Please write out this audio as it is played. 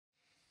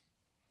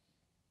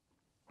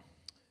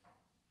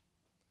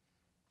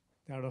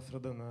Det da fra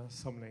denne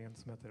samlingen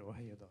som heter Å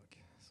heie dag,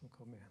 som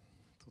kom i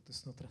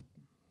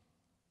 2013.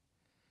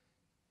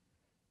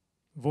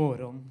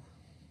 Våren,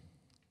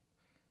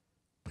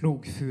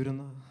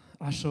 plogfurene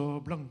så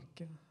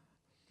blanke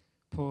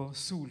på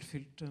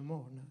solfylte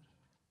morgener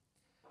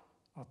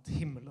at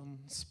himmelen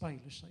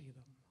speiler seg i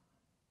dem.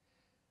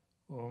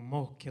 Og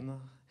måkene,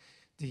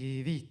 de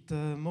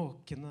hvite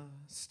måkene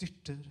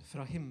styrter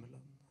fra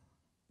himmelen.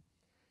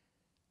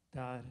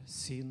 Det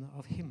synet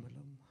av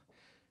himmelen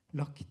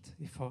lagt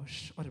i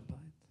fars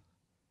arbeid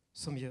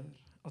som gjør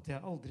at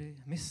jeg aldri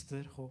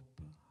mister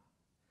håpet.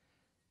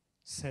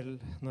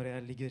 Selv når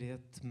jeg ligger i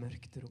et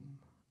mørkt rom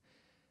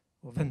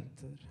og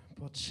venter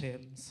på at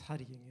sjelens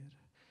herjinger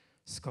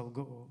skal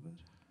gå over.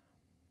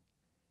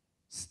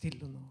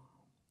 Stille nå,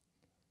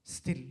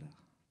 stille,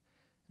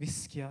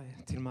 hvisker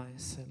jeg til meg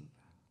selv.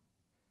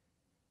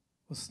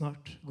 Og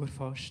snart går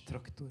fars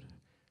traktor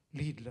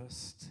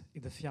lydløst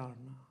i det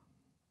fjerne,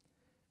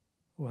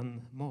 og en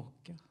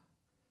måke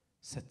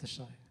setter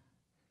seg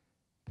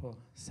på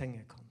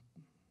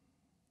sengekanten.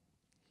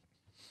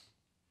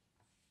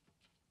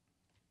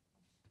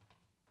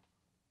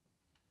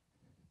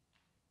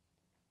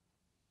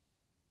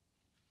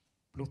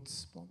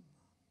 Blodsbånd.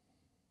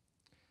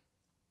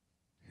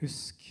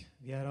 Husk,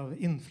 vi av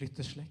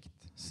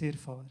innflytterslekt, sier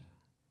far,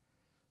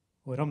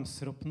 og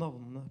ramser opp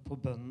navnene på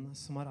bøndene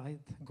som har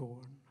eid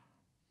gården.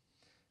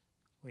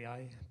 Og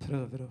jeg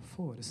prøver å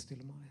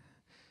forestille meg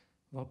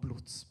hva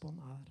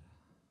blodsbånd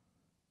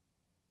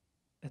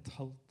Et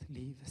halvt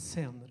liv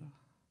senere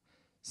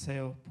ser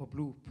jeg opp på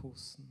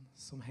blodposen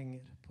som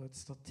henger på et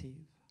stativ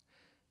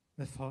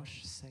ved fars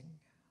seng.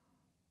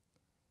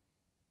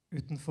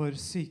 Utenfor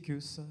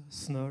sykehuset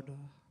snør det.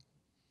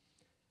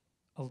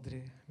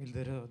 Aldri vil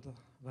det røde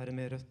være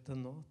mer rødt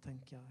enn nå,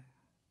 tenker jeg.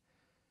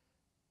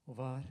 Og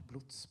hva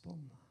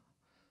blodsbånd,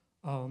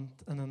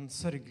 annet enn en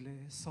sørgelig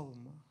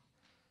salme,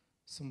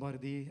 som bare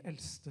de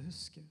eldste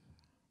husker?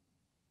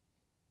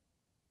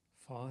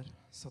 Far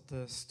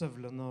satte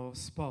støvlene og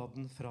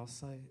spaden fra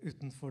seg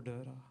utenfor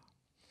døra,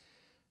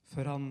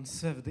 før han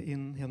svevde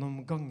inn gjennom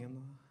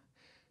gangene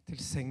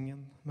til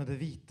sengen med det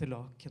hvite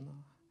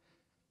lakenet,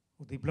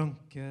 og de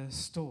blanke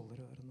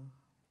stålrørene,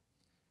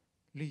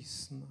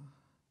 lysende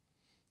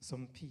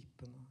som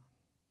pipene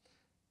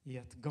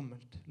i et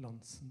gammelt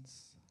landsens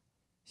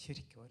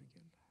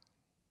kirkeorgel.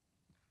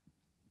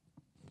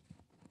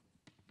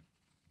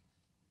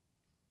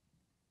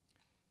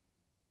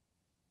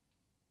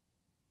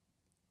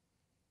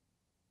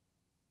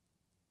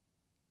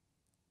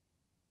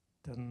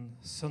 Den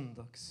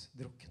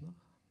søndagsdrukne.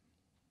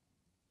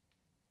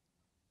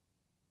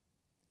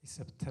 I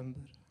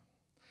september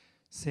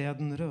ser jeg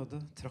den røde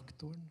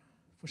traktoren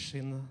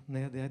forsvinne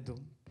ned i ei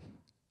dump,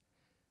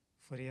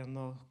 for igjen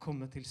å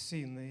komme til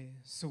syne i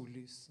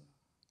sollyset.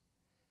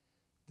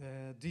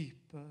 Det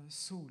dype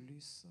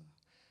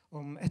sollyset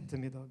om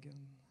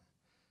ettermiddagen,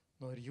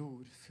 når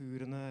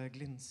jordfurene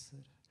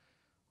glinser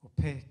og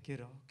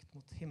peker rakt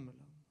mot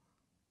himmelen.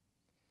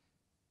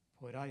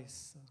 På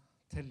reise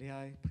teller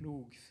jeg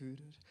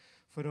plogfurer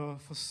for å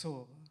få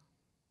sove,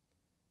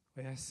 og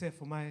jeg ser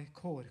for meg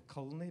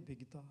kårkallene i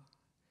bygda,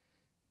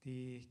 de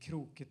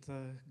krokete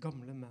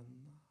gamle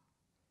mennene,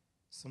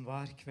 som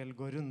hver kveld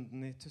går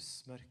runden i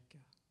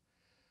tussmørket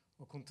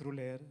og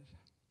kontrollerer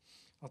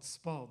at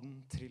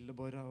spaden,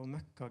 trilleborra og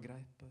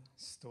møkkagreipet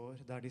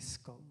står der de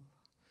skal,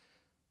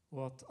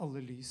 og at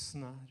alle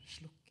lysene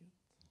slukket.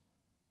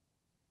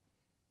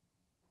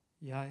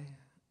 Jeg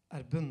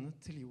bundet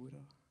til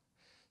jorda,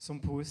 som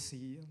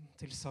poesien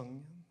til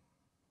sangen,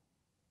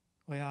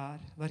 og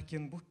jeg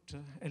hverken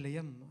borte eller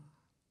hjemme.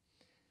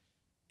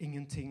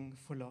 Ingenting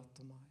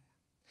forlater meg.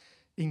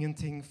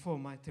 Ingenting får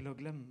meg til å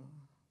glemme.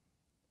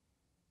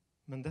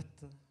 Men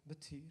dette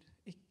betyr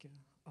ikke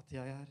at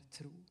jeg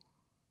tro.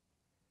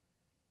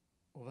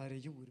 Å være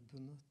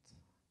jordbundet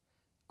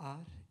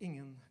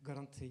ingen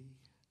garanti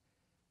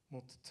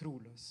mot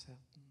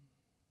troløsheten.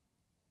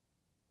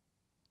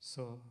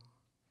 Så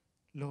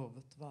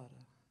lovet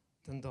være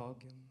den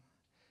dagen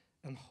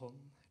en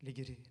hånd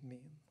ligger i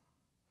min,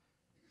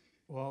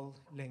 og all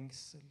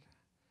lengsel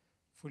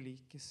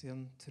forlikes i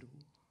en tro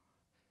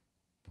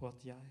på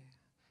at jeg,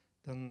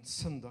 den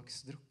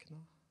søndagsdrukne,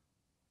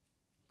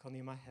 kan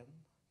gi meg hen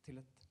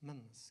til et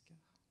menneske,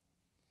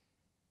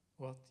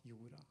 og at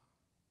jorda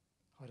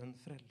har en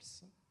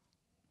frelse.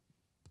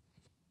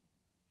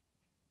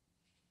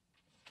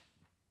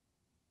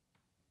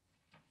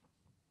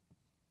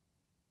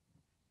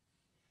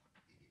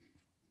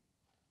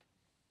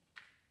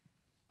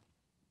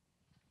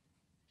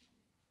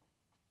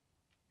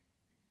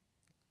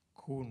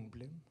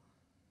 Kornblind.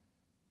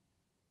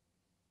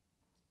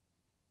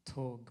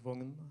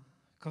 Togvognene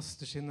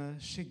kaster sine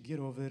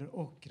skygger over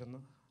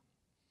åkrene.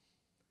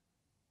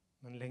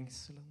 Men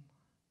lengselen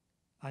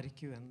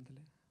ikke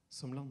uendelig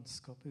som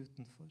landskapet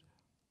utenfor.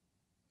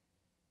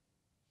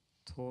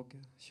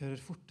 Toget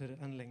kjører fortere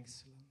enn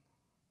lengselen.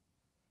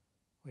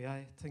 Og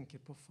jeg tenker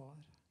på far,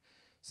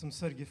 som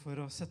sørger for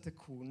å sette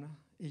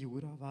kornet i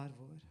jorda hver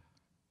vår.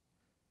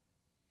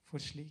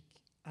 For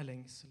slik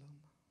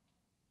lengselen.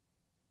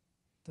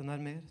 Den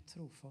mer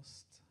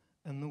trofast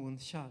enn noen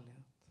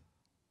kjærlighet,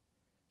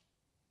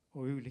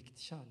 og ulikt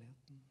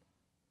kjærligheten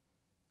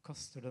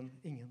kaster den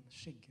ingen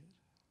skygger.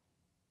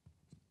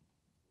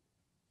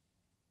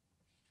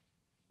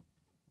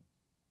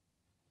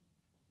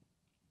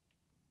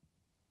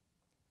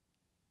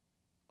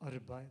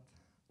 Arbeid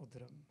og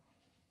drøm.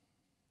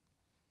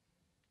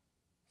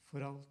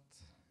 For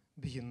alt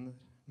begynner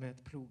med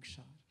et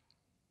plogskjær,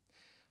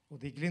 og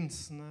de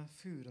glinsende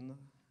furene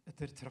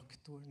etter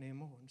traktoren i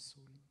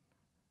morgensolen.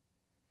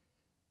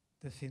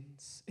 Det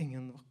finnes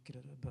ingen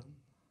vakrere bønn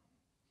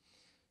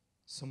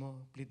som å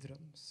bli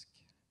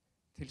drømsk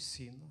til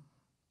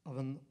synet av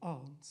en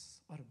annens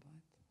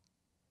arbeid,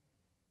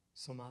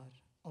 som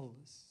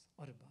alles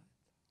arbeid.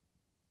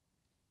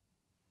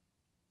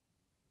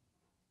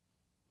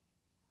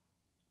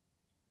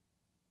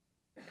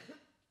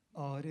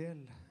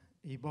 Ariel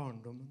i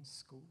barndommens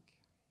skog.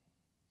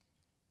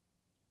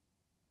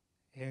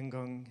 En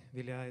gang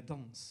ville jeg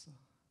danse,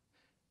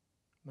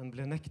 men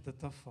ble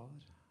nektet av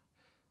far,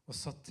 og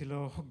satt til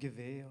å hogge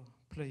ved og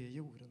pløye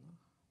jordene.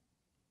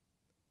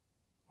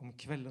 Om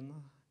kveldene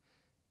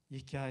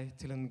gikk jeg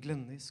til en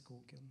glenne i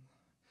skogen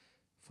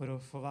for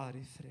å få være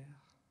i fred.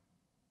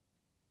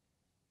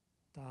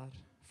 Der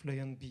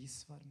fløy en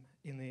bisverm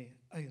inn i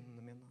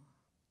øynene mine.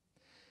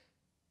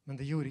 Men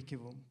det gjorde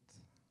ikke vondt,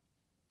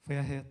 for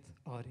jeg het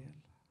Ariel,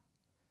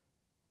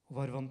 og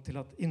var vant til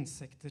at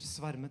insekter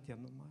svermet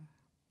gjennom meg,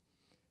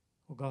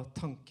 og ga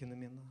tankene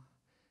mine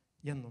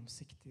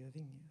gjennomsiktige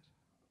vinger.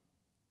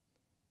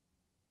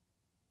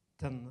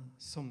 Denne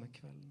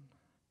sommerkvelden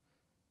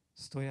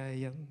står jeg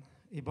igjen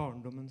i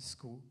barndommens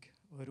skog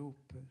og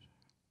roper,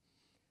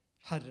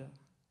 Herre,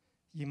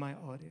 gi meg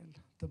Ariel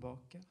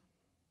tilbake.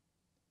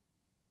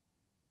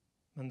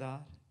 Men det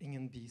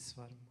ingen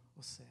bisverm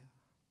å se,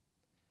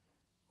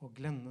 og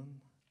glennen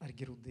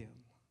grodd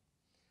igjen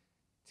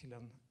til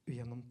en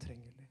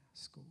ugjennomtrengelig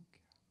skog.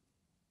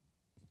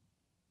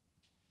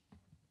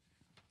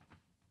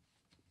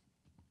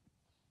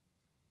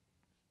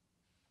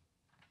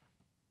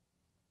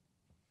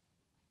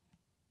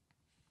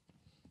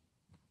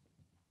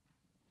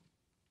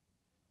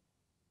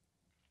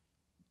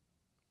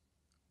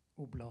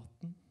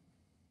 Oblaten.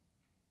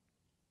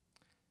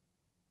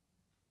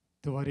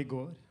 Det var i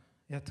går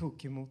jeg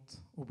tok imot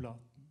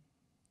oblaten.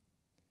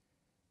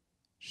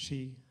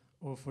 Sky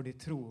overfor de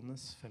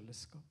troendes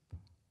fellesskap.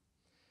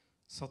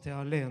 Satt jeg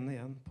alene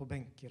igjen på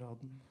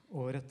benkeraden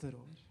år etter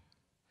år,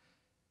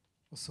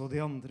 og så de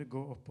andre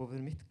gå oppover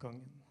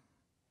midtgangen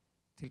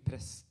til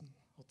presten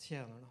og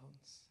tjenerne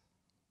hans.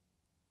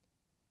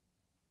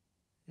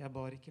 Jeg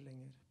bar ikke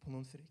lenger på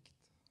noen frykt.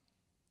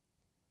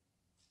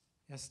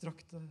 Jeg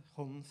strakte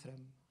hånden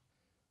frem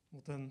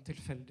mot en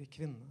tilfeldig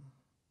kvinne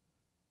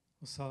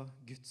og sa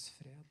Guds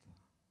fred,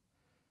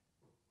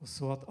 og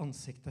så at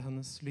ansiktet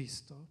hennes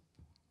lyste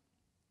opp.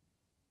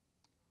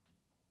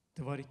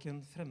 Det var ikke en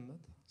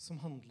fremmed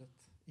som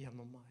handlet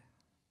gjennom meg.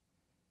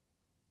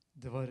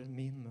 Det var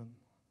min munn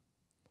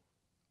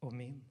og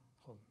min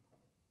hånd.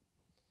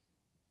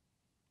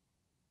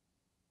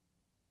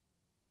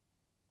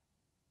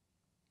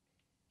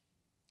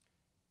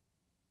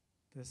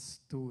 Det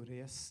store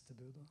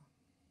gjestebudet.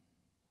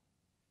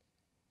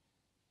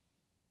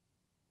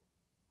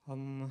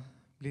 Han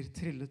blir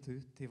trillet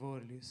ut i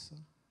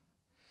vårlyset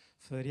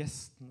før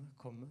gjestene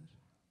kommer.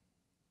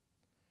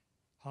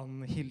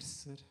 Han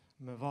hilser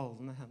med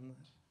valende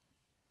hender,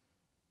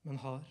 men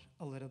har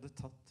allerede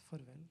tatt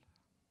farvel.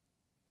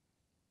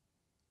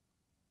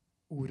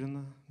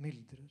 Ordene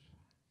myldrer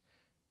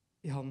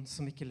i han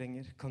som ikke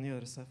lenger kan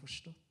gjøre seg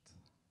forstått.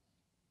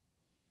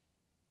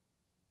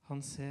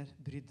 Han ser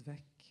brydd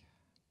vekk,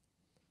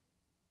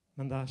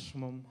 men det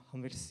som om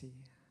han vil si,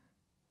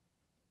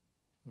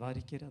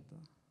 vær ikke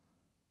redde.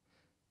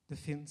 Det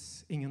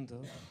finnes ingen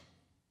død,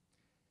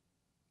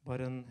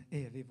 bare en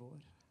evig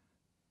vår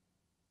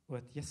og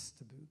et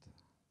gjestebud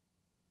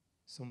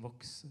som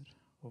vokser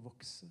og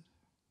vokser.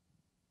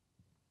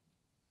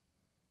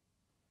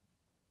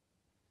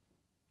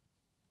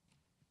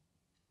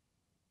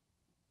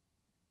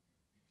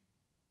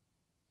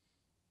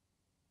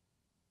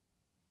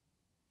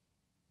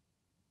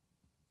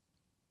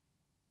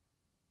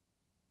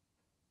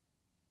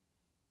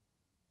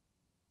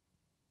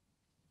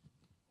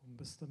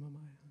 Ombestemme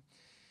meg.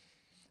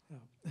 Ja.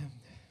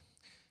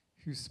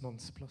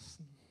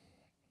 Husmannsplassen.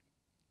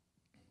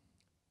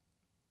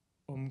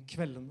 Om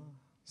kveldene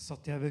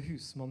satt jeg ved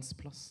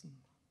husmannsplassen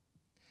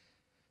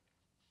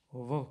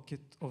og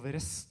våket over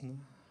restene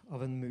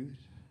av en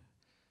mur,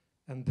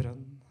 en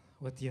brønn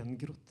og et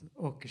gjengrodd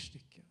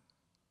åkerstykke.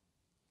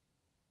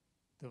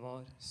 Det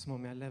var som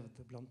om jeg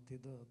levde blant de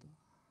døde.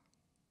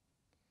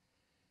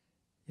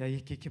 Jeg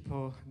gikk ikke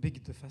på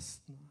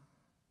bygdefestene,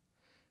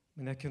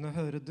 men jeg kunne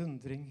høre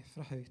dundring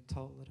fra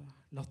høyttalere,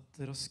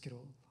 latter og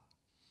skrål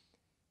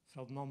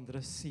fra den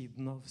andre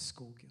siden av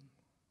skogen.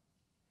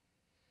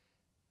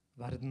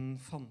 Verden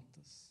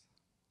fantes,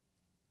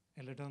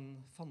 eller den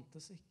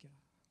fantes ikke.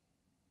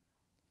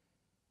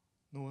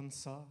 Noen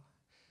sa,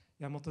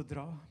 jeg måtte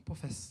dra på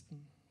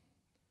festen.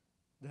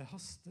 Det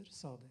haster,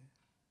 sa de,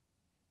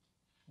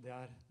 Det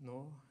nå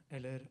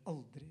eller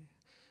aldri.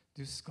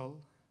 Du skal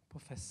på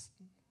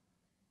festen.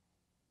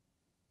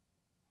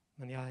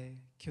 Men jeg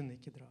kunne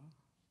ikke dra.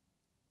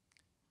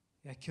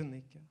 Jeg kunne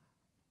ikke.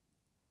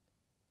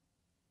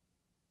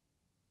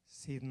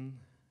 Siden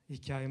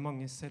gikk jeg i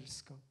mange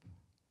selskap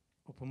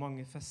og på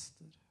mange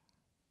fester.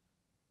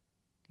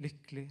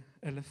 Lykkelig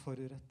eller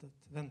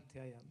forurettet vendte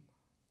jeg hjem.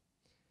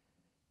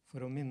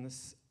 For å minnes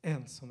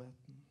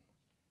ensomheten,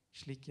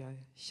 slik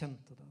jeg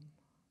kjente den.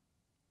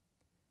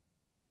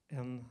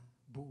 En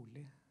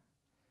bolig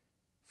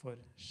for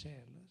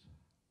sjeler.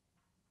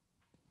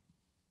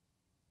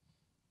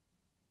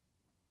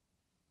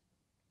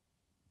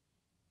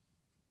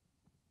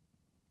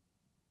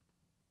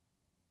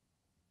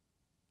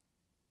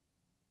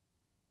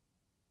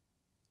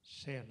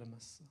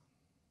 Sjelemesse.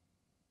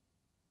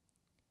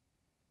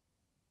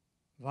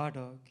 Hver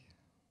dag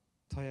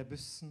tar jeg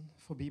bussen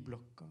forbi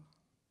blokka,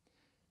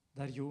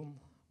 der Jon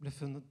ble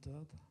funnet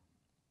død.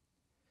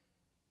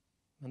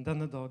 Men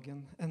denne dagen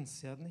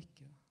enser jeg den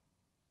ikke.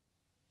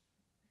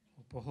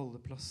 Og på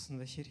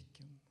holdeplassen ved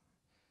kirken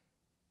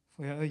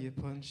får jeg øye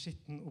på en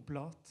skitten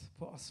oblat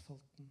på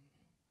asfalten,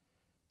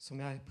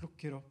 som jeg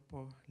plukker opp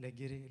og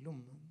legger i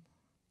lommen.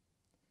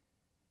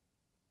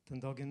 Den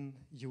dagen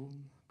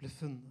Jon ble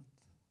funnet,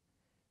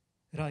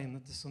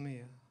 regnet det så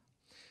mye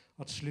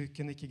at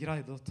sluken ikke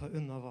greide å ta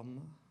unna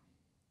vannet.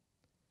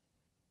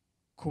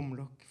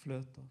 Kumlokk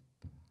fløt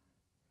opp.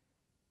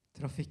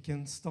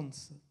 Trafikken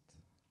stanset.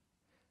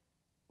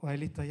 Og ei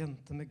lita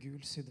jente med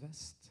gul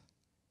sydvest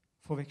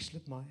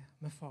forvekslet meg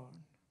med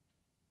faren.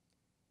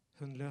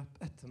 Hun løp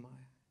etter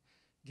meg,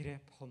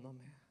 grep hånda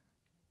mi,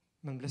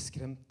 men ble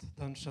skremt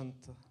da hun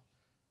skjønte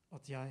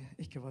at jeg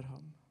ikke var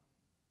ham.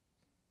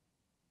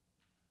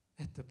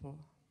 Etterpå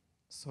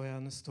så jeg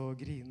henne stå og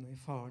grine i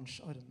farens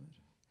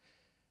armer.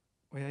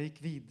 Og jeg gikk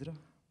videre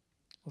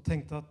og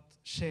tenkte at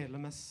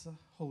sjelemesse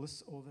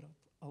holdes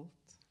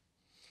overalt,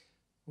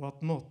 og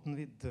at måten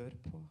vi dør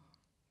på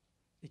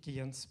ikke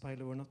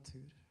gjenspeiler vår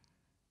natur.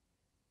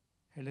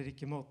 Heller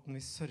ikke måten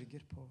vi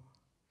sørger på,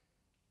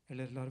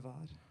 eller lar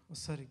være å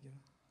sørge.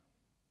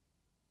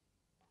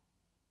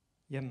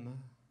 Hjemme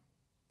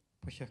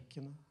på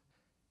kjøkkenet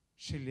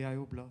skyller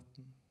jeg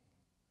oblaten,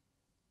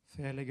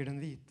 for jeg legger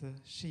den hvite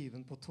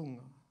skiven på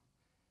tunga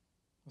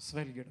og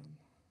svelger den.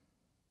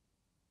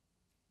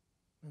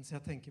 Mens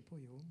jeg tenker på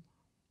Jon,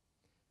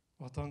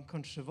 og at han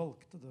kanskje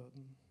valgte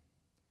døden,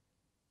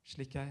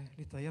 slik ei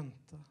lita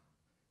jente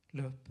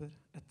løper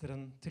etter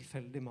en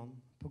tilfeldig mann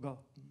på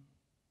gaten,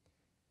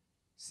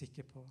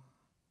 sikker på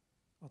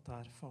at det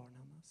er faren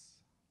hennes.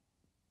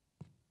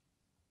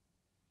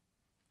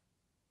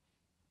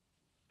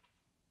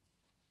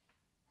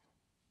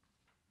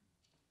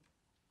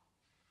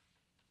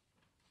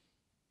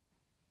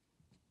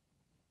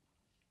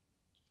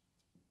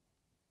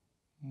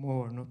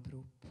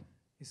 Morgenopprop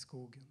i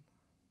skogen.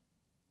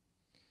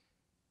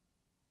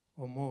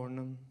 Om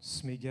morgenen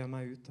smyger jeg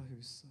meg ut av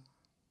huset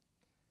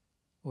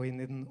og inn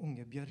i den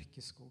unge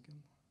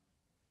bjørkeskogen,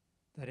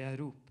 der jeg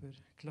roper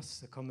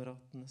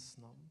klassekameratenes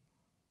navn.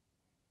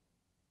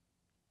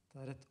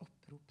 Det er et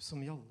opprop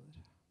som gjaller,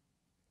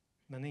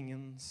 men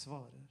ingen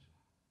svarer.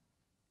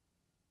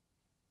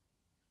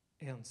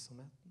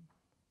 Ensomheten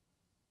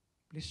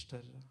blir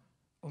større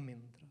og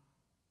mindre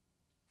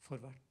for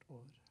hvert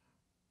år.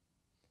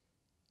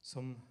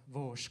 Som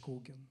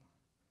vårskogen,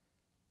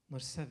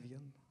 når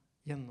sevjen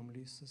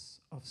gjennomlyses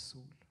av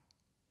sol,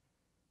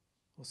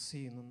 og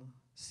synene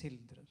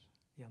sildrer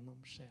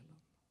gjennom sjelen.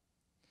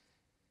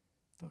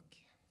 Takk.